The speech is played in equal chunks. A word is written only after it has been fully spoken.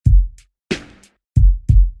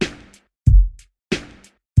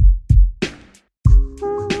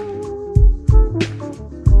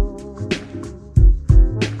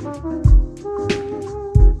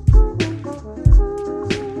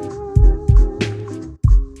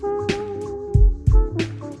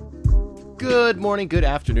Good morning, good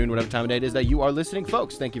afternoon, whatever time of day it is that you are listening,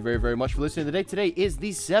 folks. Thank you very, very much for listening today. Today is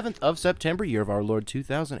the 7th of September, year of our Lord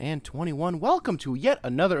 2021. Welcome to yet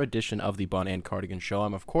another edition of the Bun and Cardigan Show.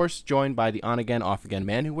 I'm, of course, joined by the on-again, off-again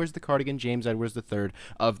man who wears the cardigan, James Edwards III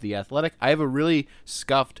of The Athletic. I have a really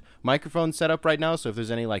scuffed microphone set up right now, so if there's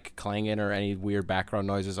any clanging or any weird background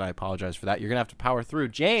noises, I apologize for that. You're going to have to power through.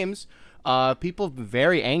 James, people have been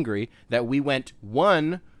very angry that we went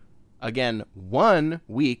one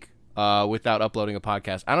week without uploading a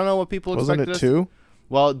podcast. I don't know what people expected. Wasn't it 2?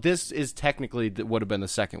 Well, this is technically would have been the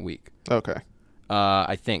second week. Okay.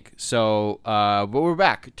 I think. So, but we're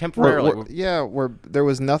back temporarily. There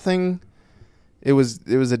was nothing. It was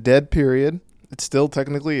a dead period. It still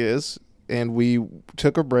technically is. And we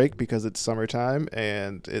took a break because it's summertime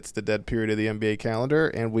and it's the dead period of the NBA calendar,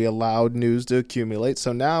 and we allowed news to accumulate.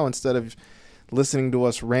 So now, instead of listening to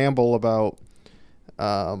us ramble about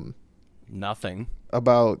nothing.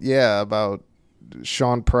 About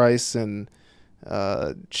Sean Price and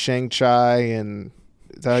Shang-Chi and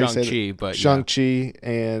Shang-Chi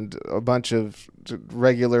and a bunch of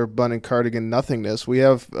regular Bun and Cardigan nothingness. We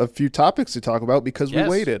have a few topics to talk about because we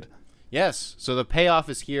waited. Yes. So the payoff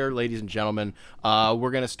is here, ladies and gentlemen.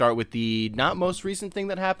 We're going to start with the not most recent thing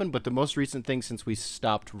that happened, but the most recent thing since we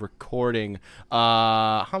stopped recording.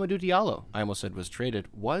 Hamidou Diallo, I almost said was traded,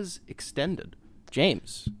 was extended.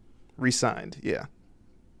 James. Re-signed, yeah.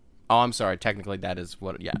 Oh, I'm sorry. Technically, that is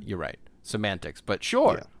what. Yeah, you're right. Semantics, but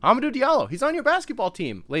sure. Yeah. Hamidou Diallo, he's on your basketball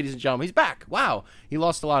team, ladies and gentlemen. He's back. Wow, he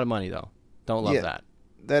lost a lot of money though. Don't love that.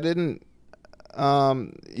 That didn't.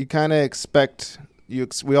 You kind of expect.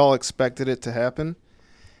 We all expected it to happen.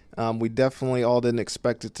 We definitely all didn't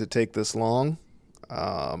expect it to take this long.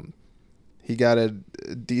 He got a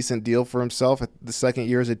decent deal for himself. The second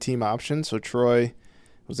year is a team option, so Troy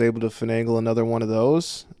was able to finagle another one of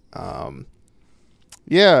those.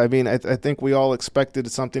 Yeah, I mean, I think we all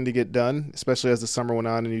expected something to get done, especially as the summer went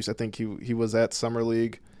on. And I think he was at Summer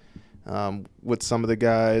League with some of the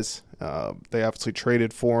guys. They obviously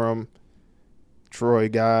traded for him. Troy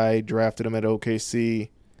guy, drafted him at OKC,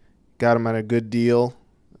 got him on a good deal.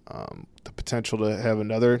 The potential to have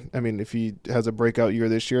another. I mean, if he has a breakout year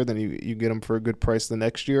this year, then you get him for a good price the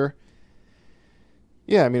next year.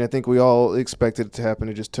 Yeah, I mean, I think we all expected it to happen.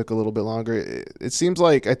 It just took a little bit longer. It seems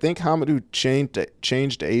like I think Hamidou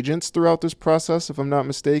changed agents throughout this process, if I'm not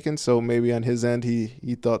mistaken. So maybe on his end,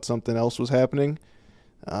 he thought something else was happening.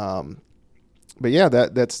 But yeah,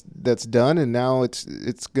 that's done, and now it's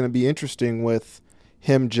going to be interesting with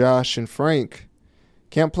him, Josh, and Frank.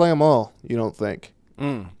 Can't play them all, you don't think?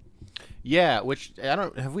 Yeah, which I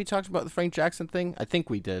don't. Have we talked about the Frank Jackson thing? I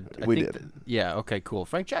think we did. We did. Yeah. Okay. Cool.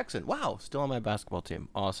 Frank Jackson. Wow. Still on my basketball team.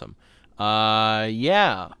 Awesome.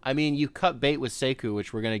 Yeah. I mean, you cut bait with Sekou,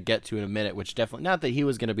 which we're gonna get to in a minute. Which definitely not that he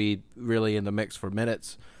was gonna be really in the mix for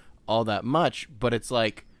minutes, all that much. But it's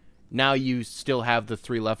like now you still have the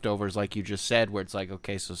 3 leftovers, like you just said, where it's like,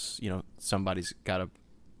 okay, so somebody's got to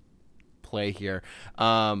play here.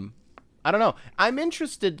 I don't know. I'm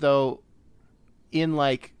interested though in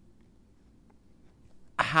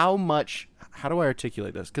how do I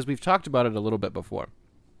articulate this? Because we've talked about it a little bit before.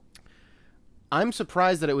 I'm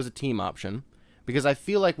surprised that it was a team option because I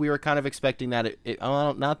feel like we were kind of expecting that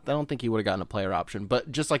I don't think he would have gotten a player option,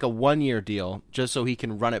 but just like a 1-year deal, just so he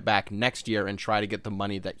can run it back next year and try to get the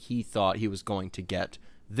money that he thought he was going to get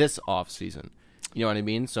this offseason. You know what I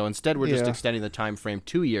mean? So instead, we're just extending the time frame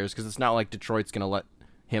 2 years because it's not like Detroit's going to let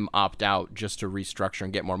him opt out just to restructure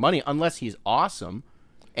and get more money unless he's awesome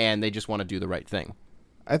and they just want to do the right thing.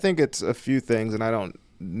 I think it's a few things, and I don't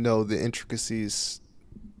know the intricacies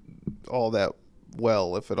all that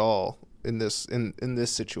well, if at all, in this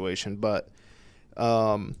situation. But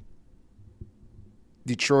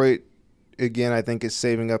Detroit, again, I think is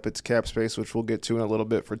saving up its cap space, which we'll get to in a little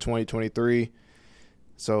bit for 2023.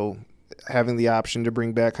 So having the option to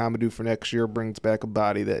bring back Hamidou for next year brings back a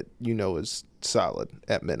body that is solid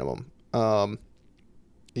at minimum. And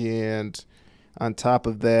on top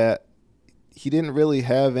of that, he didn't really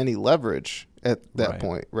have any leverage at that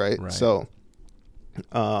point, right? So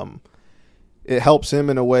it helps him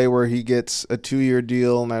in a way where he gets a 2-year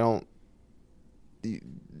deal, and it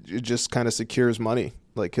just kind of secures money.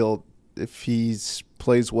 Like if he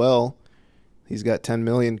plays well, he's got $10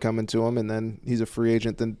 million coming to him, and then he's a free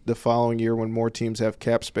agent then the following year when more teams have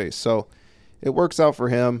cap space. So it works out for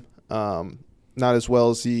him. Not as well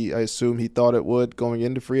as I assume he thought it would going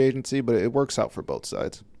into free agency, but it works out for both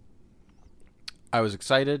sides. I was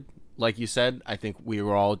excited. Like you said, I think we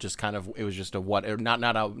were all just it was just a what,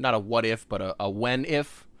 not a what if, but a when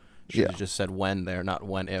if. Should have just said when there, not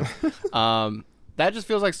when if. that just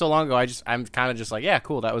feels like so long ago. I'm kind of just like, yeah,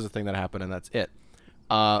 cool. That was a thing that happened, and that's it.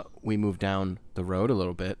 We moved down the road a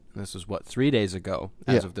little bit. This was 3 days ago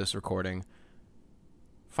as of this recording.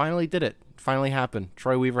 Finally did it. Finally happened.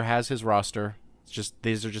 Troy Weaver has his roster. It's just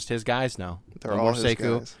these are just his guys now. They're all his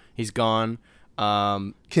guys. He's gone.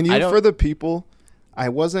 Can you, for the people, I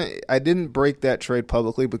didn't break that trade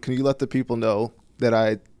publicly, but can you let the people know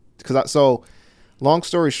that so long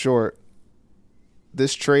story short,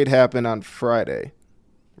 this trade happened on Friday,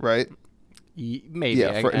 right? Maybe.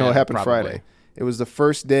 Yeah, it happened probably. Friday. It was the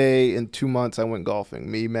first day in 2 months I went golfing.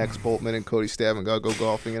 Me, Max Boltman, and Cody Stavin got to go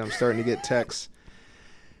golfing, and I'm starting to get texts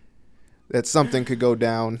that something could go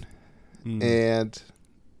down. And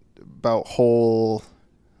about hole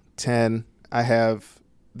 10, I have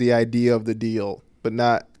the idea of the deal, but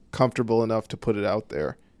not comfortable enough to put it out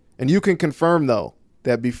there. And you can confirm, though,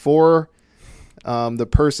 that before the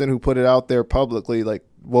person who put it out there publicly, like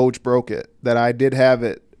Woj broke it, that I did have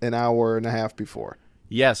it an hour and a half before.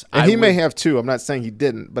 Yes. And he may have too. I'm not saying he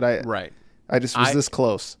didn't, but I just was this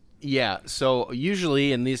close. Yeah. So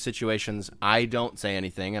usually in these situations, I don't say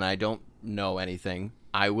anything and I don't know anything.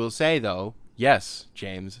 I will say, though, yes,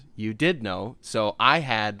 James, you did know. So I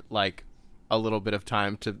had like a little bit of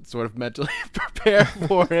time to sort of mentally prepare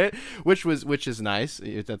for it, which is nice.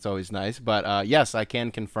 That's always nice. But yes, I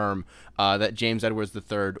can confirm that James Edwards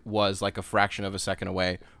III was like a fraction of a second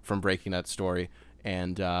away from breaking that story.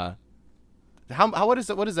 And what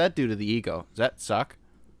does that do to the ego? Does that suck?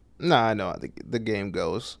 No, I know how the game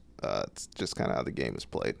goes. It's just kind of how the game is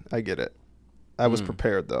played. I get it. I was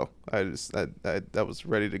prepared though. I was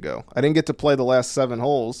ready to go. I didn't get to play the last 7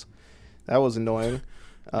 holes. That was annoying.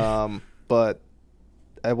 But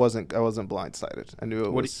I wasn't blindsided. I knew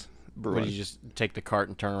it was brewing. Did you just take the cart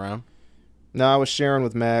and turn around? No, I was sharing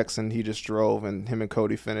with Max, and he just drove, and him and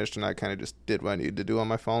Cody finished, and I kind of just did what I needed to do on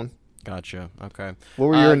my phone. Gotcha. Okay. What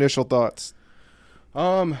were your initial thoughts?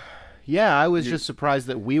 Yeah, I was just surprised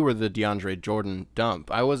that we were the DeAndre Jordan dump.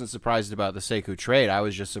 I wasn't surprised about the Sekou trade. I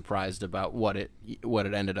was just surprised about what it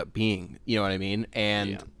ended up being. You know what I mean?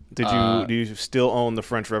 And do you still own the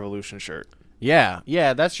French Revolution shirt? Yeah,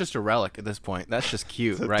 that's just a relic at this point. That's just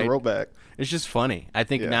cute, it's a right? Throwback. It's just funny. I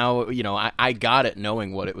think now, I got it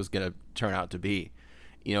knowing what it was going to turn out to be.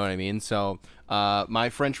 You know what I mean? So my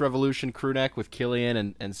French Revolution crew neck with Killian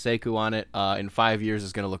and Sekou on it in 5 years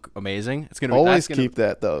is going to look amazing. It's going to always keep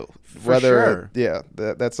that though. For sure. Yeah,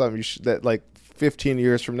 that's something you should. That like 15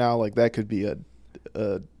 years from now, like that could be a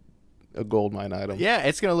gold mine item. Yeah,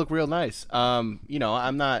 it's going to look real nice. I'm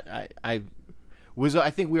not. I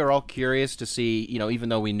think we were all curious to see, even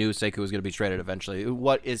though we knew Sekou was going to be traded eventually,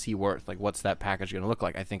 what is he worth? Like, what's that package going to look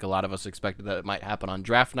like? I think a lot of us expected that it might happen on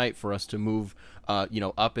draft night for us to move,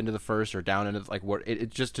 up into the first or down into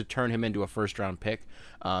just to turn him into a first round pick,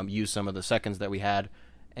 use some of the seconds that we had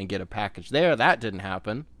and get a package there. That didn't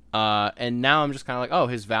happen. And now I'm just kind of like, oh,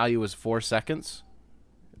 his value was 4 seconds.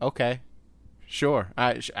 Okay. Sure,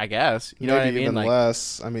 I guess. You know what I mean? Even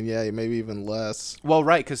less. I mean, yeah, maybe even less. Well,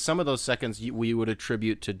 right, because some of those seconds we would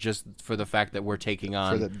attribute to just for the fact that we're taking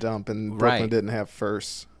on... For the dump, and Brooklyn didn't have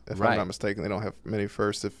firsts. If I'm not mistaken, they don't have many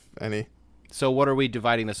firsts, if any. So what are we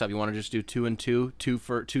dividing this up? You want to just do 2 and 2?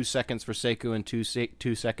 2 seconds for Sekou and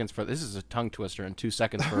 2 seconds for... This is a tongue twister, and 2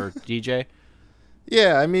 seconds for DJ?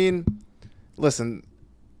 Yeah, I mean, listen,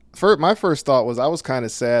 my first thought was I was kind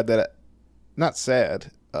of sad that... Not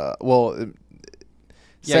sad.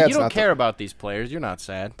 Yeah, you don't care about these players. You're not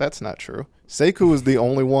sad. That's not true. Sekou is the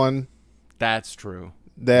only one. That's true.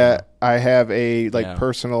 That I have a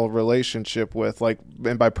personal relationship with. Like,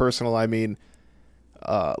 and by personal I mean,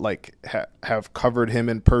 have covered him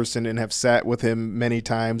in person and have sat with him many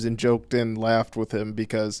times and joked and laughed with him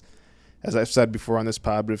because, as I've said before on this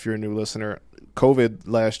pod, but if you're a new listener, COVID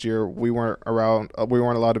last year we weren't around. We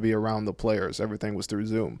weren't allowed to be around the players. Everything was through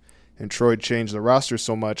Zoom, and Troy changed the roster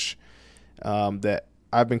so much that.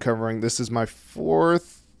 I've been covering. This is my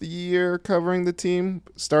 4th year covering the team,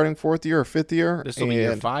 starting 4th year or 5th year. This will be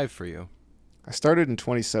year 5 for you. I started in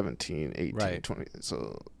 2017, 18, right. 20.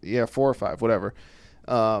 So, 4 or 5, whatever.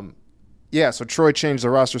 So Troy changed the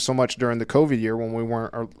roster so much during the COVID year when we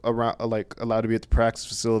weren't allowed to be at the practice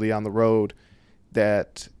facility on the road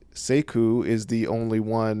that Sekou was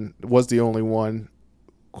the only one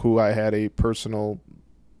who I had a personal,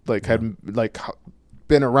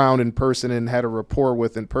 been around in person and had a rapport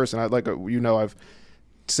with in person. I've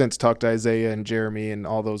since talked to Isaiah and Jeremy and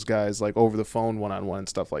all those guys like over the phone one-on-one and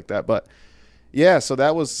stuff like that. But yeah, so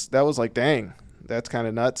that was like, dang, that's kind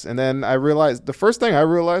of nuts. And then the first thing I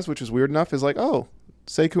realized, which is weird enough, is like, oh,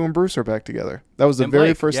 Sekou and Bruce are back together. That was the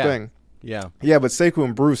very first thing. Yeah. Yeah, but Sekou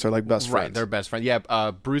and Bruce are like best friends. Right, they're best friends.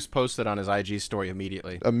 Yeah, Bruce posted on his IG story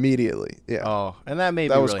immediately. Yeah. Oh, and that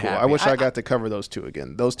made that me was really cool. happy. I wish I got to cover those two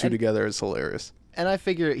again. Those two and, together is hilarious. And I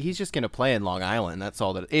figure he's just going to play in Long Island. That's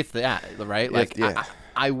all that. If that, right? Like, yeah.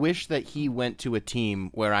 I wish that he went to a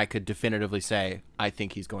team where I could definitively say I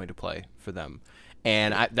think he's going to play for them.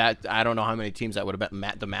 And I don't know how many teams that would have been.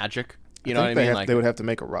 The Magic. You know what I mean? They would have to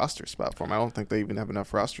make a roster spot for him. I don't think they even have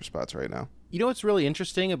enough roster spots right now. You know what's really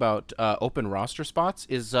interesting about open roster spots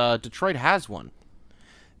is Detroit has one.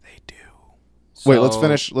 They do. Wait,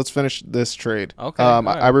 let's finish this trade. Okay.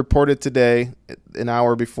 I reported today, an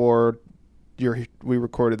hour before we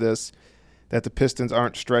recorded this, that the Pistons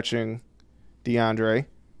aren't stretching DeAndre,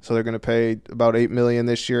 so they're going to pay about $8 million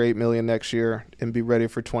this year, $8 million next year, and be ready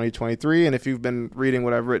for 2023. And if you've been reading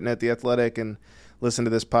what I've written at The Athletic and listen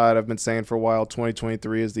to this pod, I've been saying for a while,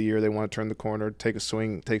 2023 is the year they want to turn the corner, take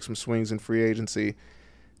some swings in free agency.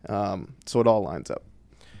 So it all lines up.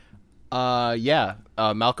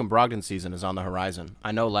 Malcolm Brogdon season is on the horizon.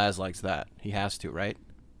 I know Laz likes that. He has to, right?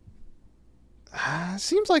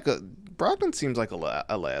 Brogdon seems like a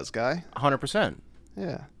Laz guy. 100%.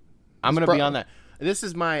 Yeah. I'm going to be on that.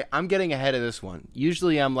 I'm getting ahead of this one.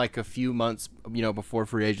 Usually I'm like a few months, before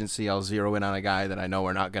free agency, I'll zero in on a guy that I know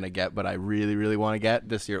we're not going to get, but I really, really want to get.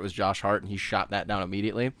 This year it was Josh Hart, and he shot that down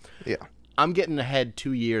immediately. Yeah. I'm getting ahead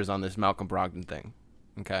 2 years on this Malcolm Brogdon thing.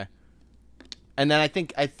 Okay. And then I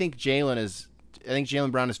think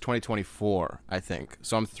Jaylen Brown is 2024, I think.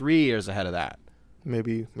 So I'm 3 years ahead of that.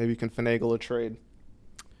 Maybe you can finagle a trade.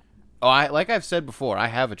 Oh, like I've said before, I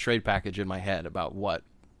have a trade package in my head about what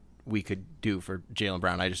we could do for Jaylen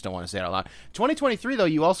Brown. I just don't want to say it out loud. 2023, though,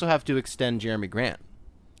 you also have to extend Jeremy Grant.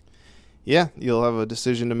 Yeah, you'll have a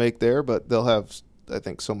decision to make there, but they'll have, I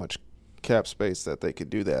think, so much cap space that they could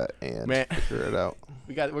do that and figure it out.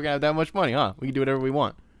 We're gonna have that much money, huh? We can do whatever we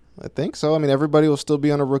want. I think so. I mean, everybody will still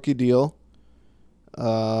be on a rookie deal.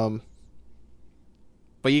 But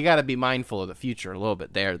you got to be mindful of the future a little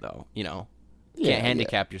bit there, though. You can't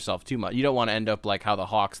handicap yourself too much. You don't want to end up like how the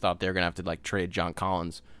Hawks thought they were going to have to like trade John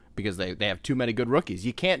Collins because they have too many good rookies.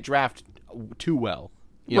 You can't draft too well.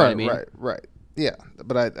 You know what I mean? Right. Yeah,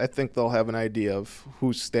 but I think they'll have an idea of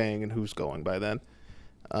who's staying and who's going by then,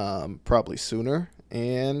 probably sooner.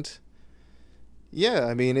 And yeah,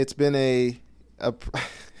 I mean, it's been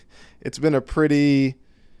it's been a pretty.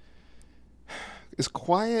 It's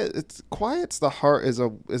quiet.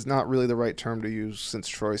 Is not really the right term to use since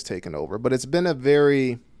Troy's taken over, but it's been a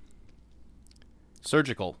very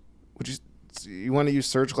surgical. You want to use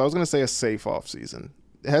surgical? I was going to say a safe off season.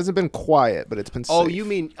 It hasn't been quiet, but it's been safe. Oh, you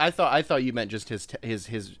mean I thought you meant just his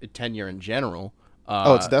tenure in general.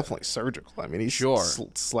 It's definitely surgical. I mean, he's sure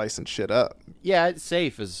slicing shit up. Yeah, it's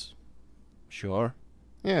safe as sure.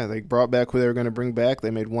 Yeah, they brought back who they were going to bring back.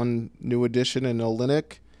 They made one new addition in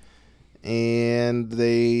Olynyk, and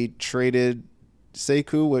they traded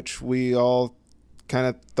Sekou, which we all kind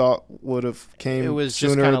of thought would have came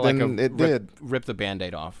sooner than it did. Rip the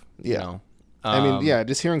Band-Aid off. Yeah. I mean,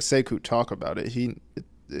 just hearing Sekou talk about it,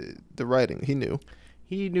 the writing, he knew.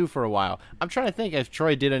 He knew for a while. I'm trying to think if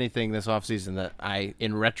Troy did anything this offseason that I,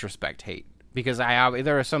 in retrospect, hate. Because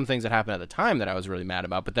there are some things that happened at the time that I was really mad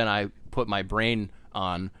about, but then I put my brain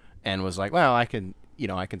on and was like, well, I can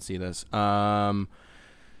see this.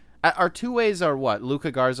 Our two ways are what?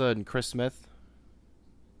 Luka Garza and Chris Smith?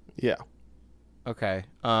 Yeah. Okay.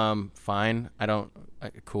 Fine.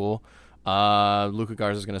 Cool. Luka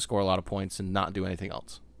Garza is going to score a lot of points and not do anything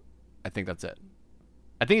else. I think that's it.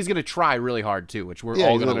 I think he's going to try really hard too, which we're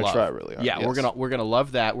all going to love. Try really hard. Yeah, yes. We're going to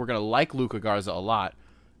love that. We're going to like Luka Garza a lot,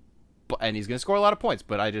 and he's going to score a lot of points.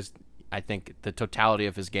 But I think the totality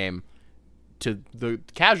of his game, to the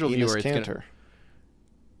casual viewer, it's going to.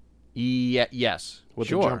 Yes. With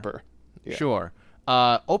the jumper. Yeah. Sure.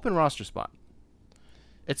 Open roster spot.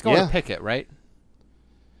 It's going to Pickett, right?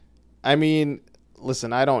 I mean,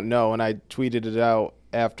 listen, I don't know, and I tweeted it out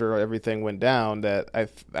after everything went down that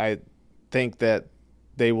I think that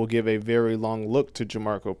they will give a very long look to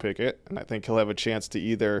Jamarco Pickett, and I think he'll have a chance to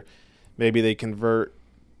either maybe they convert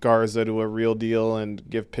Garza to a real deal and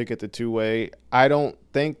give Pickett the two-way. I don't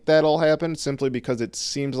think that'll happen simply because it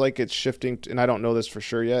seems like it's shifting, and I don't know this for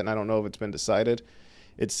sure yet, and I don't know if it's been decided.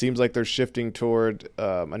 It seems like they're shifting toward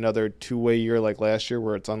another two-way year like last year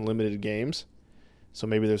where it's unlimited games. So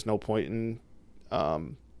maybe there's no point in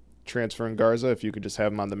transferring Garza if you could just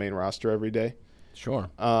have him on the main roster every day. Sure.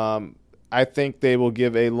 I think they will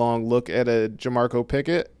give a long look at a Jamarco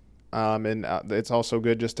Pickett, and it's also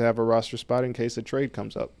good just to have a roster spot in case a trade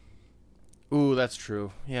comes up. Ooh, that's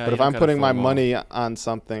true. Yeah. But if I'm putting my money on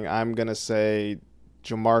something, I'm going to say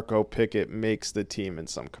Jamarco Pickett makes the team in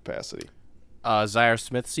some capacity. Zaire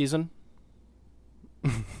Smith season.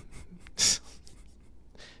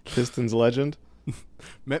 Pistons legend.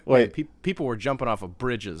 Wait, people were jumping off of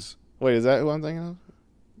bridges. Wait, is that who I'm thinking of?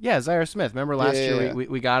 Yeah, Zaire Smith. Remember last year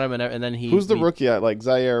we got him, and then he. Who's the rookie at? Like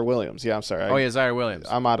Zaire Williams. Yeah, I'm sorry. Zaire Williams.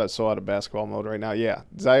 I'm out of basketball mode right now. Yeah,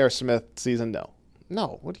 Zaire Smith season.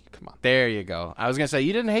 No. What do you? Come on. There you go. I was gonna say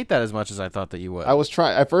you didn't hate that as much as I thought that you would. I was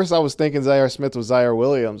trying. At first, I was thinking Zaire Smith was Zaire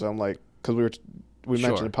Williams. I'm like, because we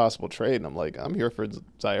mentioned a possible trade, and I'm like, I'm here for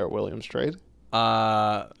Zaire Williams trade.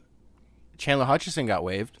 Chandler Hutchison got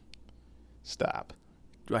waived. Stop.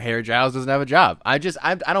 Harry Giles doesn't have a job. I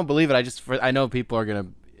don't believe it. I know people are gonna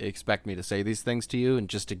expect me to say these things to you and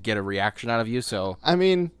just to get a reaction out of you. So I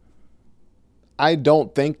mean, I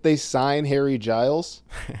don't think they sign Harry Giles.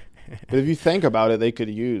 But if you think about it, they could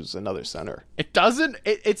use another center.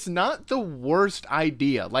 It's not the worst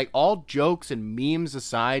idea. Like, all jokes and memes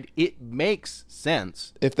aside, it makes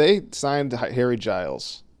sense. If they signed Harry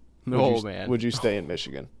Giles, would you stay in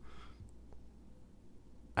Michigan?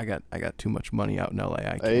 I got too much money out in LA.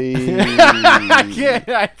 I can't.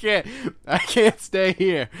 Hey. I can't stay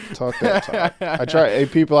here. Talk that talk.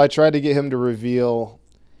 I tried to get him to reveal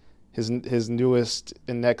his newest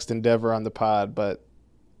and next endeavor on the pod, but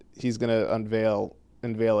he's gonna unveil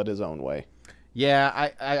it his own way. Yeah,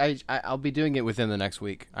 I'll be doing it within the next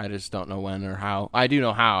week. I just don't know when or how. I do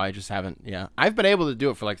know how. I just haven't. Yeah, I've been able to do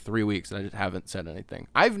it for like 3 weeks, and I just haven't said anything.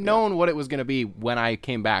 I've known what it was gonna be when I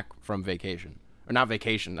came back from vacation, or not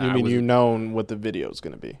vacation. You've known what the video is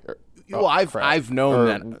gonna be? I've known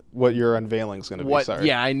that what your unveiling is gonna be. Sorry.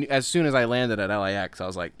 Yeah, as soon as I landed at LAX, I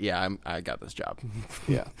was like, yeah, I got this job.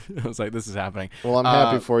 Yeah, I was like, this is happening. Well, I'm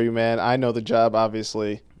happy for you, man. I know the job,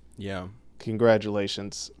 obviously. Yeah.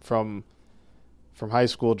 Congratulations from high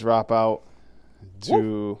school dropout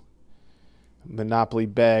to Monopoly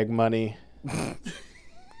bag money.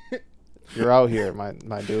 You're out here,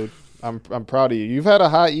 my dude. I'm proud of you. You've had a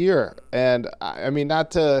hot year, and I mean,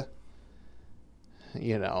 not to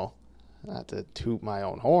toot my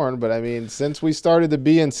own horn, but I mean, since we started the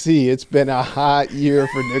BNC, it's been a hot year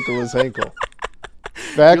for Nicolas Henkel.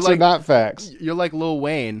 Facts or not facts? You're like Lil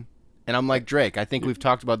Wayne. And I'm like Drake. I think we've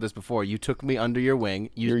talked about this before. You took me under your wing.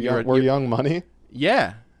 We're Young Money?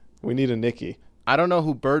 Yeah. We need a Nicky. I don't know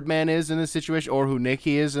who Birdman is in this situation or who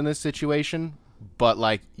Nicky is in this situation, but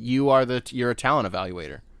like you're a talent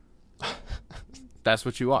evaluator. That's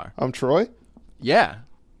what you are. I'm Troy? Yeah.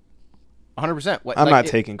 100%. I'm not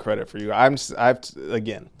taking credit for you.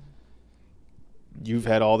 Again, you've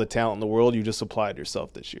had all the talent in the world. You just applied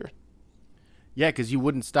yourself this year. Yeah, because you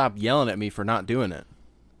wouldn't stop yelling at me for not doing it.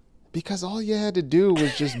 Because all you had to do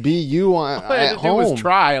was just be you at home. All you had to do was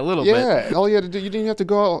try a little bit. Yeah, all you had to do. You didn't have to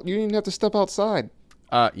go out. You didn't have to step outside.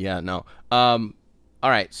 Yeah, no. All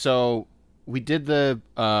right, so we did the.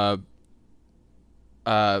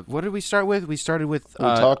 What did we start with? We started with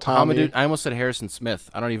Hamidou. I almost said Harrison Smith.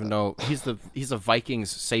 I don't even know. He's a Vikings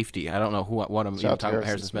safety. I don't know what I'm talking about.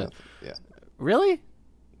 Harrison Smith. Yeah. Really?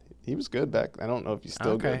 He was good back. I don't know if he's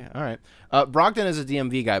still good. Okay, all right. Brogdon is a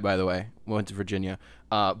DMV guy, by the way. Went to Virginia.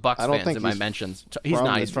 Bucks fans in my mentions. He's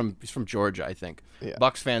not. He's from Georgia, I think. Yeah.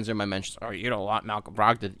 Bucks fans are in my mentions. Oh, you don't want Malcolm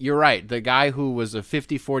Brogdon. You're right. The guy who was a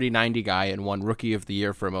 50, 40, 90 guy and won Rookie of the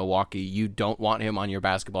Year for Milwaukee, you don't want him on your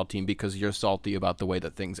basketball team because you're salty about the way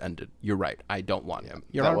that things ended. You're right. I don't want him.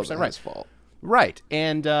 You're 100% right. His fault. Right.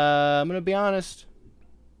 And I'm going to be honest.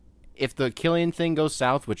 If the Killian thing goes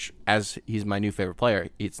south, which as he's my new favorite player,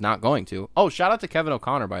 it's not going to. Oh, shout out to Kevin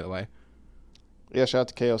O'Connor, by the way. Yeah, shout out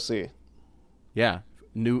to KOC. Yeah,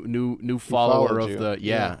 new follower of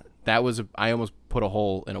the That was I almost put a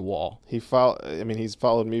hole in a wall. He's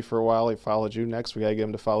followed me for a while. He followed you. Next, we gotta get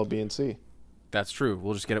him to follow BNC. That's true.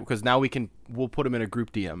 We'll just get it because now we'll put him in a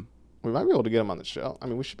group DM. We might be able to get him on the show. I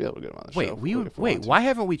mean, we should be able to get him on the show. Why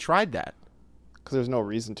haven't we tried that? Because there's no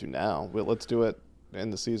reason to now. Let's do it in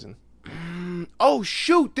the season. Oh,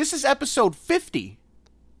 shoot. This is episode 50.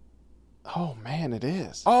 Oh, man, it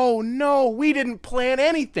is. Oh, no. We didn't plan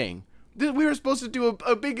anything. We were supposed to do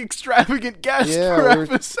a big extravagant guest for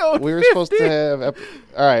episode 50. We were supposed to have...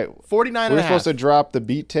 all right. 49 and a half. half. We're supposed to drop the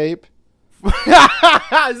beat tape.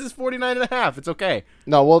 This is 49 and a half. It's okay.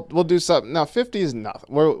 No, we'll do something. No, 50 is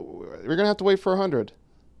nothing. We're going to have to wait for 100.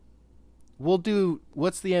 We'll do...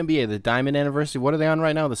 What's the NBA? The Diamond Anniversary? What are they on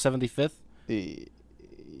right now? The 75th?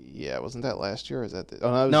 Yeah, wasn't that last year? Or is that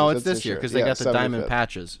no, it's this year because they got the 75th. Diamond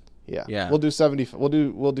patches. Yeah. We'll do 70.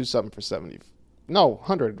 We'll do something for 70. No,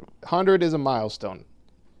 100. 100 is a milestone.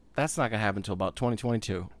 That's not gonna happen until about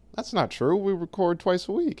 2022. That's not true. We record twice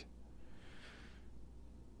a week.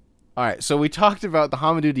 All right, so we talked about the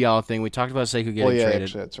Hamidou Diallo thing. We talked about Sekou getting traded.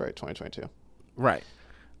 Actually, that's right, 2022. Right.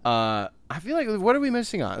 I feel like, what are we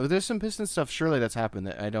missing on? There's some Pistons stuff surely that's happened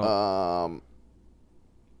that I don't.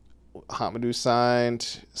 Hamidou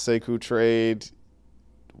signed, Sekou trade.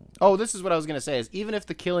 Oh, this is what I was going to say, is even if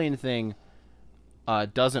the Killian thing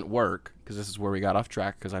doesn't work, because this is where we got off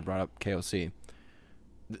track because I brought up KOC,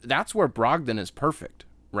 that's where Brogdon is perfect,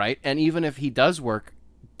 right? And even if he does work,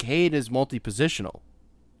 Cade is multi-positional,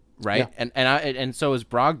 right? Yeah. And so is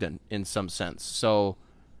Brogdon in some sense. So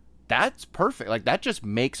that's perfect. Like, that just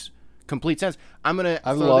makes complete sense. I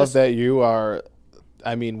love that you are.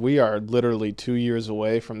 I mean, we are literally 2 years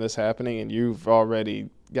away from this happening, and you've already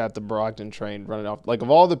got the Brogdon train running off. Like, of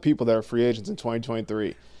all the people that are free agents in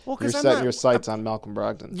 2023, you're setting your sights on Malcolm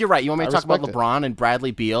Brogdon. You're right. You want me to talk about LeBron and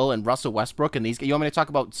Bradley Beal and Russell Westbrook and these? You want me to talk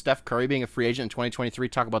about Steph Curry being a free agent in 2023?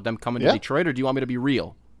 Talk about them coming to Detroit, or do you want me to be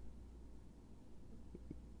real?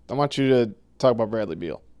 I want you to talk about Bradley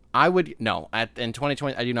Beal. I would in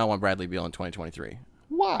 2020. I do not want Bradley Beal in 2023.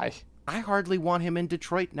 Why? I hardly want him in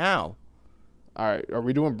Detroit now. All right, are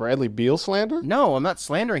we doing Bradley Beal slander? No, I'm not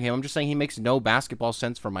slandering him. I'm just saying he makes no basketball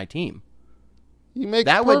sense for my team. He makes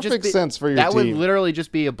perfect sense for your team. That would literally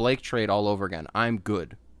just be a Blake trade all over again. I'm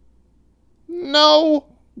good. No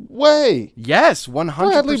way. Yes, 100%.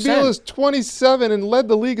 Bradley Beal is 27 and led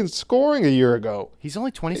the league in scoring a year ago. He's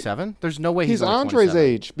only 27? There's no way he's only Andre's 27.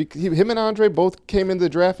 age. Him and Andre both came into the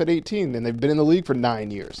draft at 18, and they've been in the league for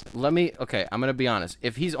 9 years. I'm going to be honest.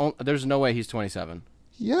 There's no way he's 27.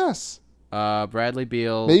 Yes. Bradley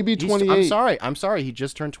Beal. Maybe 28. I'm sorry. He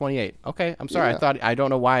just turned 28. Okay, I'm sorry. Yeah. I don't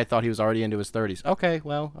know why I thought he was already into his 30s. Okay,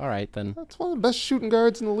 well, all right then. That's one of the best shooting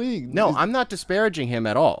guards in the league. No, I'm not disparaging him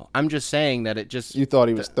at all. I'm just saying that it just. You thought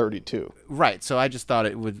he was 32. Right, so I just thought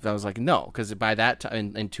it would. I was like, no, because by that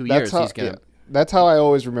time, in 2 years, he's going to. Yeah. That's how I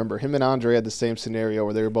always remember. Him and Andre had the same scenario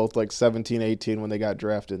where they were both like 17, 18 when they got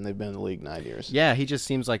drafted, and they've been in the league 9 years. Yeah, he just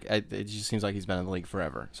seems like he's been in the league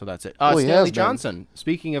forever. So that's it. Well, Stanley Johnson.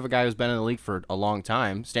 Speaking of a guy who's been in the league for a long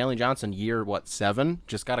time, Stanley Johnson, year 7,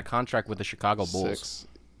 just got a contract with the Chicago Bulls. 6.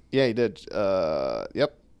 Yeah, he did.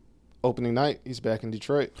 Yep. Opening night, he's back in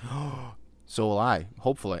Detroit. So will I.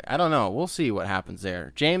 Hopefully, I don't know. We'll see what happens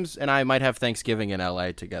there. James and I might have Thanksgiving in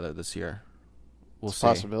LA together this year. We'll see.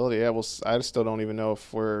 Possibility, yeah. I still don't even know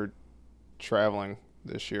if we're traveling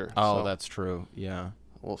this year. Oh, that's true. Yeah.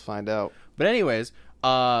 We'll find out. But anyways,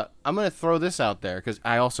 I'm going to throw this out there because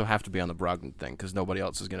I also have to be on the Brogdon thing because nobody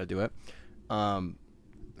else is going to do it. I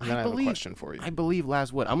have a question for you. I believe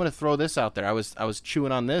Laz would. I'm going to throw this out there. I was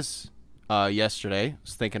chewing on this yesterday. I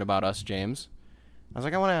was thinking about us, James. I was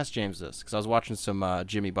like, I want to ask James this because I was watching some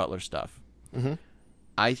Jimmy Butler stuff. Mm-hmm.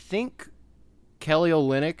 I think Kelly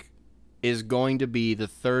Olynyk is going to be the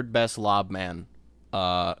third best lob man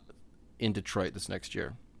in Detroit this next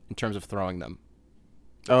year in terms of throwing them.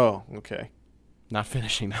 Oh, okay. Not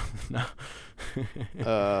finishing them. No.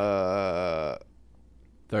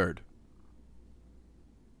 Third.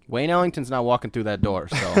 Wayne Ellington's not walking through that door,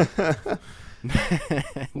 so.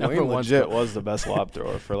 Wayne legit was the best lob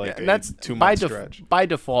thrower for like a 2-month stretch. By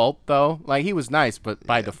default, though. Like, he was nice, but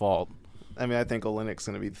by default. I mean, I think Olynyk's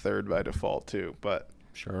going to be third by default, too, but.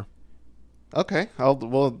 Sure. Okay,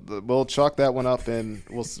 we'll chalk that one up and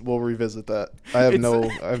we'll revisit that. I have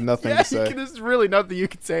nothing to say. There's really nothing you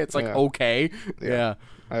can say. It's like okay, yeah.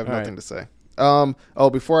 I have nothing to say.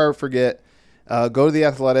 Before I forget, go to The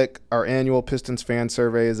Athletic. Our annual Pistons fan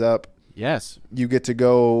survey is up. Yes, you get to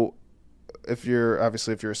go. If you're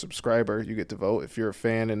a subscriber, you get to vote. If you're a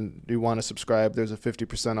fan and you want to subscribe, there's a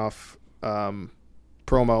 50% off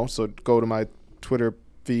promo. So go to my Twitter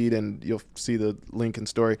feed and you'll see the link and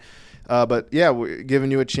story. But yeah, we're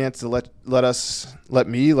giving you a chance to let us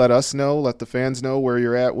know, let the fans know where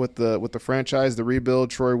you're at with the franchise, the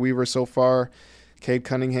rebuild, Troy Weaver so far, Cade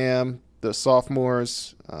Cunningham, the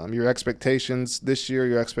sophomores, your expectations this year,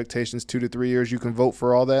 your expectations 2 to 3 years. You can vote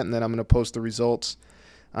for all that, and then I'm going to post the results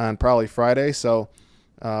on probably Friday. So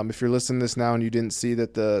if you're listening to this now and you didn't see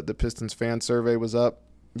that the Pistons fan survey was up,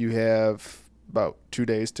 you have about 2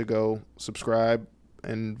 days to go subscribe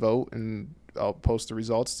and vote, and I'll post the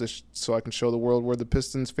results so I can show the world where the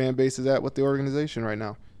Pistons fan base is at with the organization right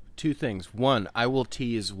now. 2 things. One, I will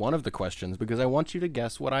tease one of the questions because I want you to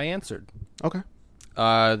guess what I answered. Okay.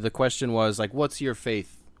 The question was like, what's your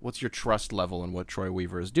faith? What's your trust level in what Troy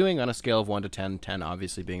Weaver is doing on a scale of 1 to 10, 10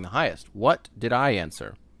 obviously being the highest? What did I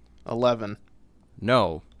answer? 11.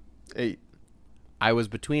 No. 8. I was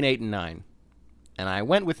between 8 and 9, and I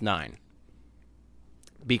went with 9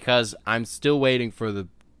 because I'm still waiting for this.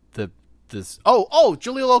 Oh,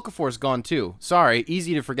 Jaleel Okafor's gone too. Sorry,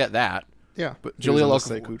 easy to forget that. Yeah, But he was in Jahlil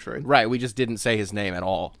the Okafor, Sekou trade. right? We just didn't say his name at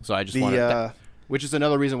all, so I just wanted that, which is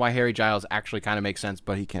another reason why Harry Giles actually kind of makes sense,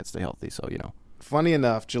 but he can't stay healthy. So Funny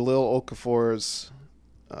enough, Jahlil Okafor's.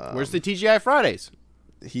 Where's the TGI Fridays?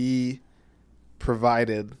 He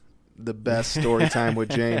provided the best story time with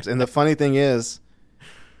James, and the funny thing is,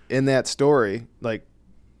 in that story, like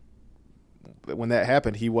when that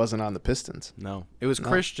happened, he wasn't on the Pistons. No, it was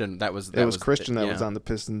Christian. That was Christian that was on the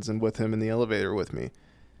Pistons and with him in the elevator with me.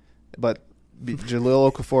 But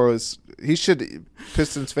Jahlil Okafor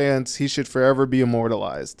Pistons fans, he should forever be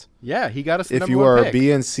immortalized. Yeah, he got us the if number you one are pick. a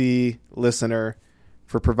BNC listener,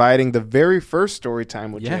 for providing the very first story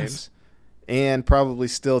time with James, and probably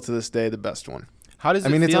still to this day the best one. How does it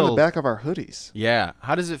feel? It's on the back of our hoodies. Yeah.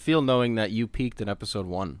 How does it feel knowing that you peaked in episode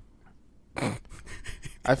 1?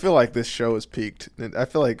 I feel like this show is peaked. I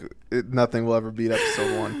feel like nothing will ever beat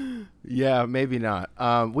episode 1. Yeah, maybe not.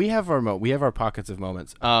 We have our pockets of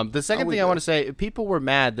moments. The second thing I want to say, people were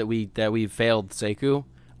mad that we failed Sekou.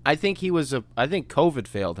 I think COVID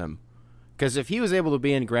failed him, because if he was able to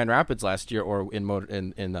be in Grand Rapids last year or in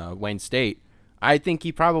Wayne State, I think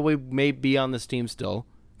he probably may be on this team still,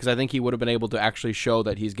 because I think he would have been able to actually show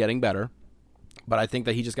that he's getting better. But I think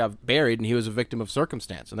that he just got buried and he was a victim of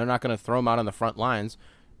circumstance, and they're not going to throw him out on the front lines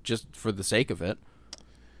just for the sake of it.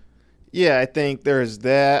 Yeah, I think there's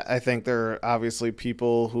that. I think there are obviously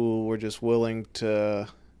people who were just willing to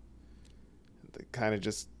kind of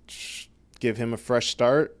just give him a fresh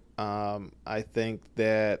start. I think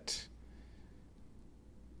that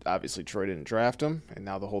obviously Troy didn't draft him, and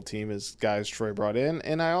now the whole team is guys Troy brought in.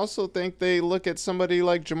 And I also think they look at somebody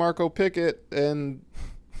like Jamarco Pickett and,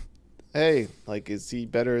 hey, like, is he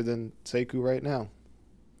better than Sekou right now?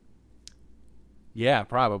 Yeah,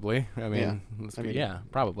 probably. I mean,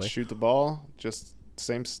 probably. Shoot the ball, just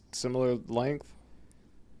similar length.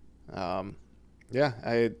 I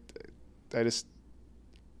just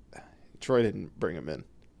Troy didn't bring him in.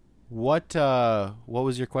 What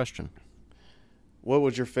was your question? What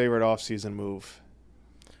was your favorite offseason move?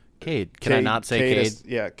 Cade. Can I not say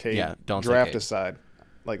Cade? Cade. Yeah, don't draft say Cade. Aside.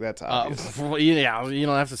 Like, that's obvious. Yeah, you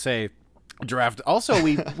don't have to say draft. Also,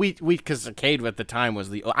 we because Cade at the time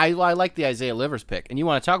was I like the Isaiah Livers pick, and you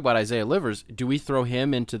want to talk about Isaiah Livers? Do we throw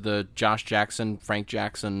him into the Josh Jackson, Frank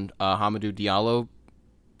Jackson, Hamidou Diallo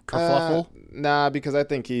kerfluffle? Nah, because I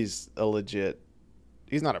think he's a legit.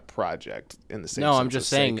 He's not a project in the same sense I'm just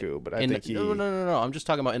saying. Sekou, but I think No. I'm just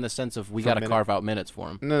talking about in the sense of we got to carve out minutes for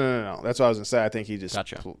him. No. That's what I was gonna say. I think he just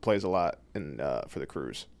plays a lot for the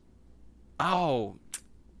Crews. Oh,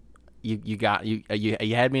 you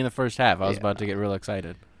had me in the first half. I was about to get real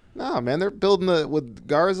excited. No, man, they're building with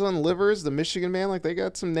Garza and Livers, the Michigan man. Like, they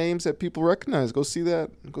got some names that people recognize. Go see that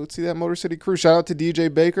Motor City Cruise. Shout out to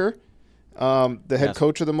DJ Baker, the head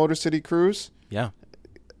coach of the Motor City Cruise. Yeah,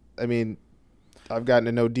 I mean, I've gotten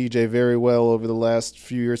to know DJ very well over the last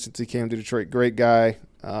few years since he came to Detroit. Great guy.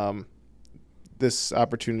 This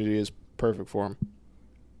opportunity is perfect for him.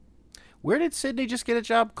 Where did Sidney just get a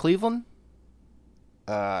job? Cleveland?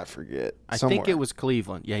 I forget. I think it was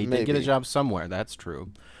Cleveland. Yeah, he did get a job somewhere. That's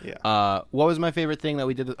true. Yeah. What was my favorite thing that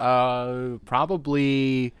we did?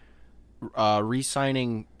 Probably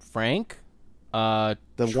re-signing Frank. The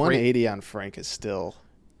 180 on Frank is still,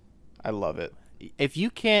 I love it. If you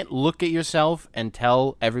can't look at yourself and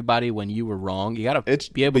tell everybody when you were wrong, you got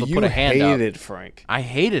to be able to put a hand up. You hated Frank. I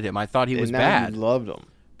hated him. I thought he was now bad. You loved him.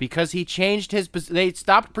 Because he changed his – they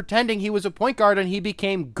stopped pretending he was a point guard and he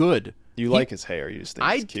became good. You like his hair. You just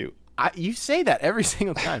think he's cute. You say that every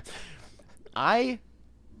single time. I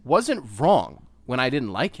wasn't wrong when I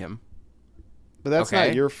didn't like him. But that's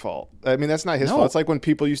not your fault. I mean, that's not his fault. It's like when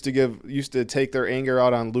people used to take their anger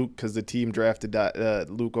out on Luke because the team drafted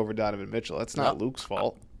Luke over Donovan Mitchell. That's not Luke's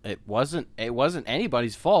fault. It wasn't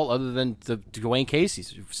anybody's fault other than Dwayne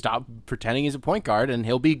Casey's. Stop pretending he's a point guard and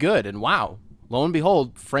he'll be good. And wow, lo and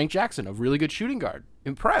behold, Frank Jackson, a really good shooting guard.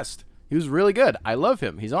 Impressed. He was really good. I love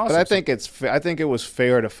him. He's awesome. But I think it was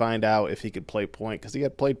fair to find out if he could play point, because he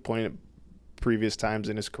had played point at previous times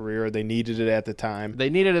in his career. They needed it at the time.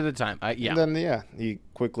 Yeah. And then, he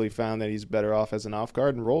quickly found that he's better off as an off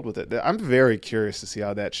guard and rolled with it. I'm very curious to see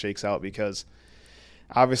how that shakes out, because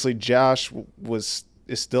obviously Josh is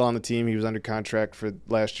still on the team. He was under contract for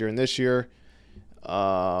last year and this year.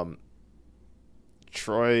 Troy,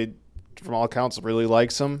 from all accounts, really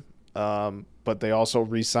likes him. But they also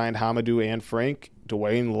re-signed Hamidou and Frank.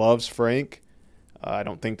 Dwayne loves Frank. I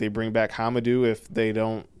don't think they bring back Hamidou if they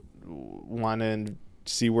don't want to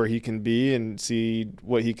see where he can be and see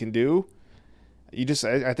what he can do.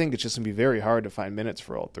 I think it's just going to be very hard to find minutes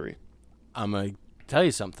for all three. I'm going to tell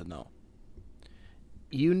you something, though.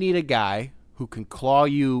 You need a guy who can claw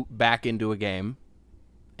you back into a game,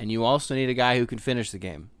 and you also need a guy who can finish the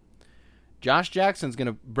game. Josh Jackson's going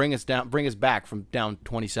to bring us back from down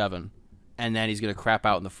 27, and then he's going to crap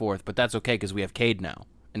out in the fourth, but that's okay because we have Cade now,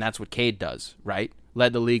 and that's what Cade does, right?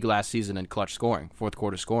 Led the league last season in clutch scoring, fourth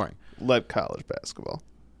quarter scoring. Led college basketball.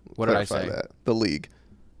 What did I say? That. The league.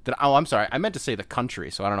 I'm sorry. I meant to say the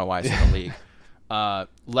country, so I don't know why I said the league.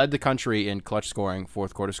 Led the country in clutch scoring,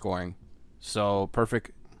 fourth quarter scoring. So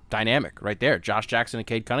perfect dynamic right there. Josh Jackson and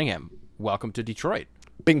Cade Cunningham. Welcome to Detroit.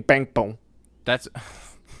 Bing, bang, boom. That's.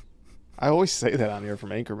 I always say that on here from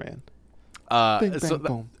Anchorman. Bing, bang,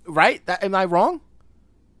 boom. Right? Am I wrong?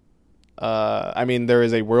 I mean, there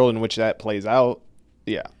is a world in which that plays out.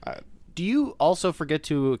 Yeah. Do you also forget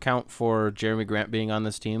to account for Jeremy Grant being on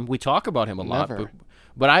this team? We talk about him a lot,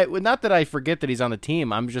 but not that I forget that he's on the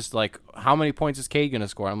team. I'm just like, how many points is Cade going to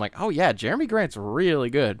score? I'm like, oh yeah, Jeremy Grant's really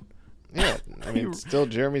good. Yeah, I mean,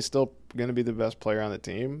 Jeremy's still going to be the best player on the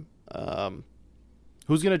team.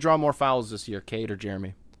 Who's going to draw more fouls this year, Cade or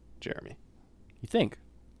Jeremy? Jeremy. You think?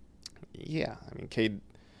 Yeah, I mean, Cade.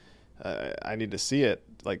 I need to see it.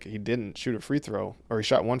 Like, he didn't shoot a free throw, or he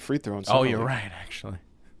shot one free throw. Oh, you're right, actually.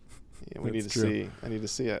 Yeah, we need to see. I need to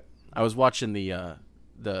see it. I was watching Were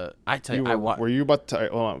you about to?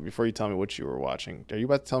 Hold on, before you tell me what you were watching, are you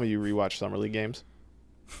about to tell me you rewatch Summer League games?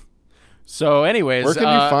 So, anyways, where can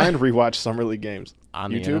you find rewatch Summer League games?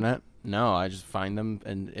 On YouTube? The internet? No, I just find them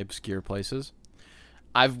in obscure places.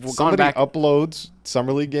 Somebody gone back. Uploads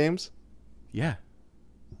Summer League games. Yeah.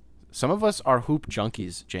 Some of us are hoop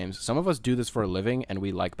junkies, James. Some of us do this for a living, and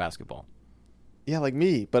we like basketball. Yeah, like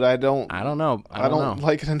me, but I don't. I don't know. I don't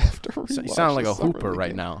like it enough to rewatch. You sound like a hooper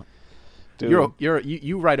right now. Dude.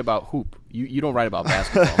 You write about hoop. You don't write about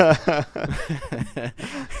basketball.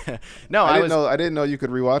 No, I didn't know you could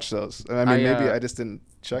rewatch those. I mean, maybe I just didn't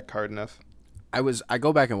check hard enough. I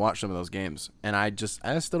go back and watch some of those games, and I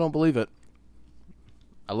still don't believe it.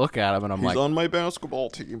 I look at him and I'm like, he's on my basketball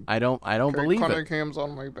team. I don't believe it. Cunningham's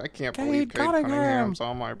on my. I can't believe Cade Cunningham's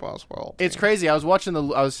on my basketball team. It's crazy. I was watching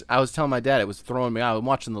I was telling my dad, it was throwing me out. I'm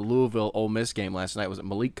watching the Louisville Ole Miss game last night. Was it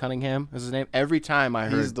Malik Cunningham? Is his name? Every time I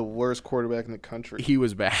heard, he's the worst quarterback in the country. He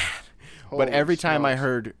was bad. But every time I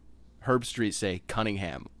heard Herb Street say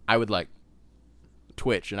Cunningham, I would like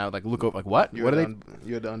twitch and I would like look over like what? You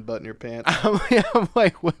had to unbutton your pants. I'm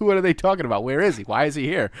like, what are they talking about? Where is he? Why is he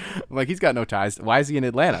here? I'm like, he's got no ties. Why is he in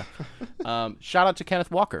Atlanta? Shout out to Kenneth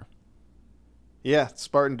Walker. Yeah,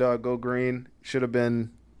 Spartan Dog, go green. Should have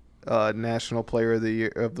been National Player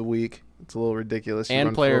of the Week. It's a little ridiculous.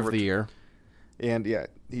 And Player of the Year. And yeah,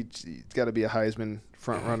 he's got to be a Heisman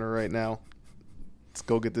front runner right now. Let's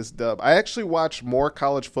go get this dub. I actually watched more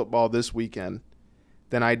college football this weekend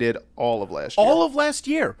than I did all of last year. All of last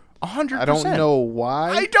year, 100%. I don't know why.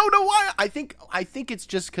 I don't know why. I think it's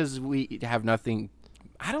just because we have nothing.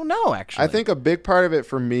 I don't know, actually. I think a big part of it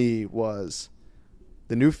for me was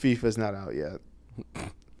the new FIFA's not out yet.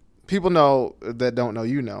 People know that don't know,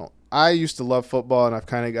 you know. I used to love football, and I've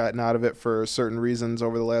kind of gotten out of it for certain reasons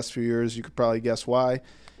over the last few years. You could probably guess why.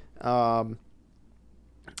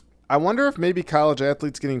 I wonder if maybe college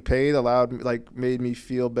athletes getting paid made me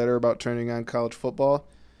feel better about turning on college football.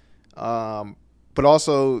 But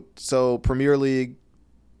also, so Premier League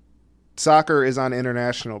soccer is on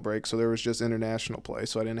international break, so there was just international play,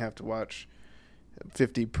 so I didn't have to watch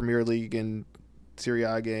 50 Premier League and Serie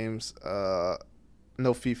A games. No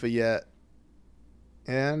FIFA yet.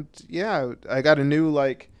 And yeah, I got a new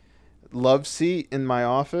love seat in my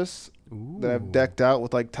office. Ooh. That I've decked out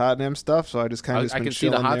with Tottenham stuff, so I just kind of just been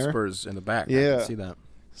chilling there. I can see the Hotspurs in the back. Yeah, I can see that.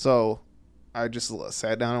 So I just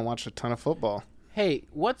sat down and watched a ton of football. Hey,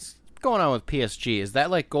 what's going on with PSG? Is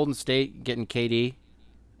that like Golden State getting KD,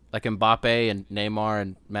 like Mbappe and Neymar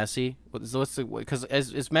and Messi? Because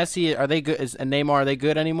is Messi, are they good? And Neymar, are they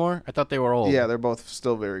good anymore? I thought they were old. Yeah, they're both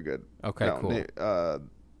still very good. Okay, cool.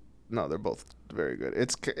 No, they're both very good.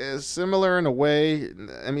 It's similar in a way.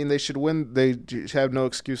 I mean, they should win. They have no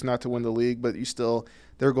excuse not to win the league, but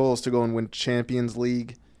their goal is to go and win Champions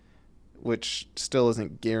League, which still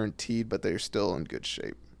isn't guaranteed, but they're still in good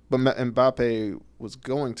shape. But Mbappe was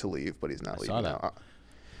going to leave, but he's not leaving now.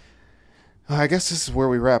 I guess this is where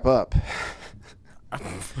we wrap up.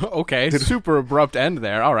 Okay, super abrupt end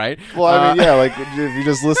there. All right. Well, I mean, yeah, if you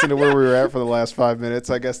just listen to where we were at for the last 5 minutes,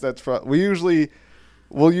 I guess that's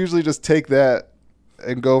we'll usually just take that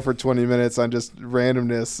and go for 20 minutes on just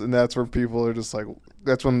randomness, and that's where people are just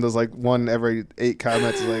that's when there's one every 8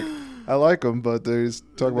 comments is I like them, but they just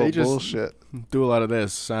talk about bullshit. Do a lot of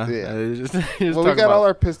this. Huh? Yeah. just well, we got all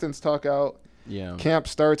our Pistons talk out. Yeah. Camp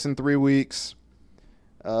starts in 3 weeks.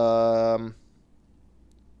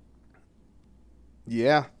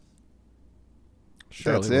 Yeah.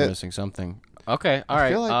 Surely That's we're it. missing something. Okay, all right.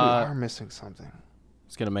 I feel like we are missing something.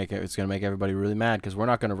 It's gonna make everybody really mad because we're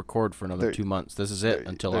not gonna record for another 2 months. This is it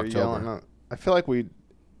until October. I feel like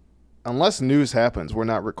unless news happens, we're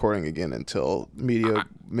not recording again until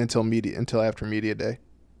after media day,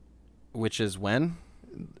 Which is when?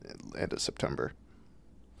 end of September.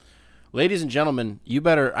 Ladies and gentlemen,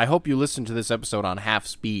 I hope you listen to this episode on half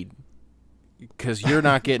speed because you're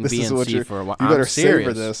not getting BNC for a while. You better I'm serious.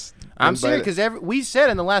 savor this. I'm serious because we said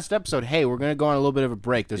in the last episode, hey, we're going to go on a little bit of a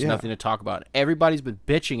break. There's nothing to talk about. Everybody's been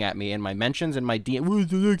bitching at me in my mentions and my DM. Where's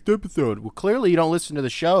the next episode? Well, clearly you don't listen to the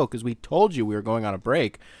show because we told you we were going on a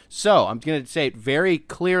break. So I'm going to say it very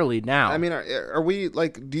clearly now. I mean, are we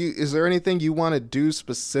like? Is there anything you want to do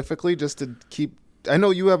specifically just to keep? I know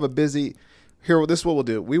you have a busy. Here, this is what we'll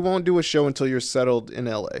do. We won't do a show until you're settled in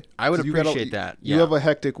LA. I would appreciate that. You have a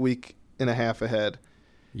hectic week and a half ahead.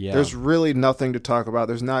 Yeah. There's really nothing to talk about.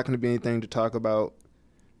 There's not going to be anything to talk about.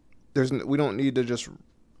 We don't need to just.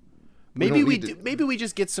 Maybe we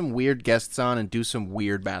just get some weird guests on and do some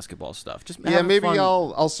weird basketball stuff. Maybe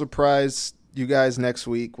I'll surprise you guys next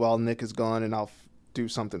week while Nick is gone, and I'll do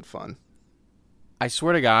something fun. I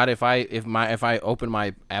swear to God, if I open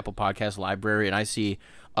my Apple Podcast library and I see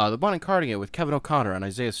the Bun and Cardigan with Kevin O'Connor and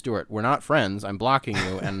Isaiah Stewart, we're not friends. I'm blocking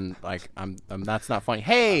you, and I'm that's not funny.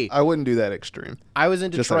 Hey, I wouldn't do that extreme. I was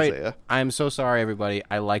in Detroit. Isaiah. I'm so sorry, everybody.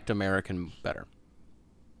 I liked American better.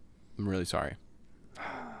 I'm really sorry.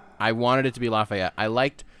 I wanted it to be Lafayette. I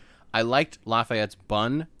liked Lafayette's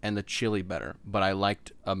bun and the chili better, but I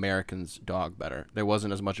liked American's dog better. There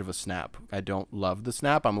wasn't as much of a snap. I don't love the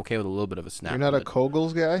snap. I'm okay with a little bit of a snap. You're not a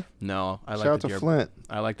Kogels guy? No, I like Shout out to Flint.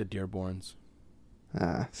 I like the Dearborns.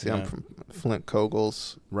 I'm from Flint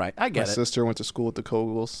Kogels. Right, I get it. My sister went to school with the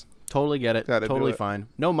Kogels. Totally get it. Totally fine.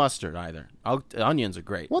 No mustard either. Onions are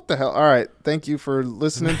great. What the hell? All right. Thank you for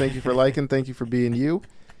listening. Thank you for liking. Thank you for being you.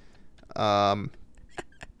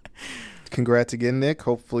 Congrats again, Nick.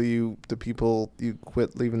 Hopefully you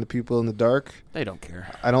quit leaving the people in the dark. They don't care.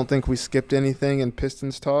 I don't think we skipped anything in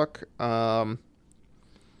Pistons talk. Team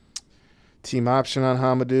option on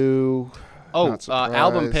Hamidou.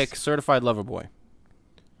 Album pick, Certified Lover Boy.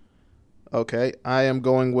 Okay. I am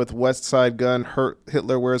going with West Side Gun,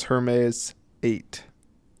 Hitler Wears Hermes 8.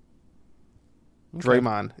 Okay.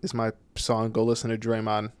 Draymond is my song. Go listen to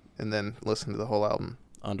Draymond and then listen to the whole album.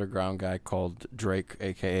 Underground guy called Drake,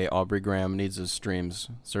 a.k.a. Aubrey Graham, needs his streams.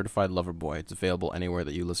 Certified Lover Boy. It's available anywhere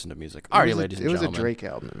that you listen to music. All right, ladies and gentlemen. It was a Drake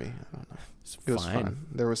album to me. I don't know. It was fun.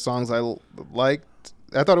 There were songs I liked.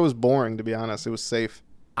 I thought it was boring, to be honest. It was safe.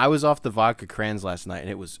 I was off the vodka crayons last night, and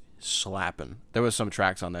it was slapping. There was some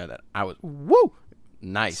tracks on there that I was, woo,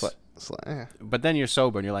 nice. Yeah. But then you're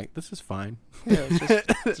sober, and you're like, this is fine. Yeah,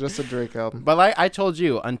 it's just a Drake album. But I told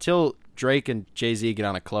you, until Drake and Jay-Z get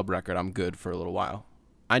on a club record, I'm good for a little while.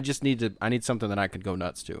 I need something that I could go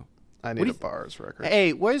nuts to. I need a bars record.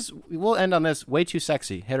 Hey, we'll end on this. Way Too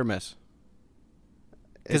Sexy, hit or miss?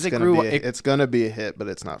 Because it's gonna be a hit, but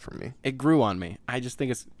it's not for me. It grew on me. I just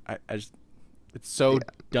think it's so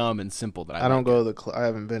dumb and simple that I don't go to the club. I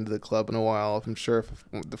haven't been to the club in a while. I'm sure if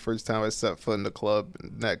the first time I set foot in the club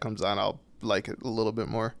and that comes on, I'll like it a little bit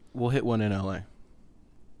more. We'll hit one in LA.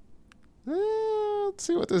 Let's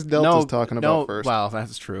see what this Delta's talking about first. Wow,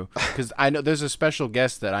 that's true. Because I know there's a special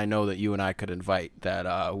guest that I know that you and I could invite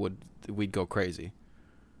that we'd go crazy.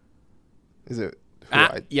 Is it?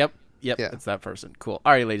 Yep. Yeah. It's that person. Cool.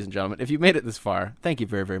 All right, ladies and gentlemen, if you made it this far, thank you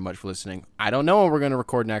very, very much for listening. I don't know when we're going to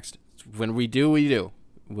record next. When we do, we do.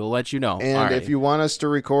 We'll let you know. And if you want us to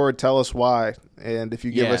record, tell us why. And if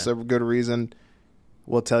you give us a good reason,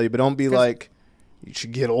 we'll tell you. But don't be like, you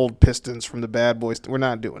should get old Pistons from the Bad Boys. We're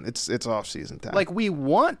not doing it. It's off-season time. Like, we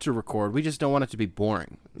want to record. We just don't want it to be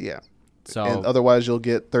boring. Yeah. So and otherwise, you'll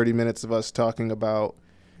get 30 minutes of us talking about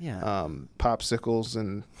popsicles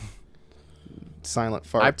and silent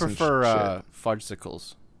farts. I prefer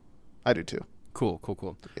fudgesicles. I do too. Cool.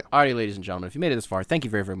 Yeah. Alrighty, ladies and gentlemen, if you made it this far, thank you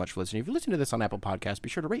very, very much for listening. If you listen to this on Apple Podcasts, be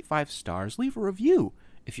sure to rate 5 stars, leave a review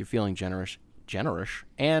if you're feeling generous,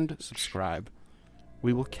 and subscribe.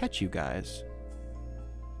 We will catch you guys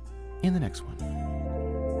in the next one.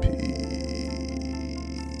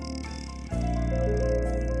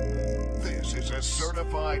 This is a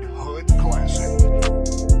certified hood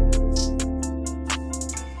classic.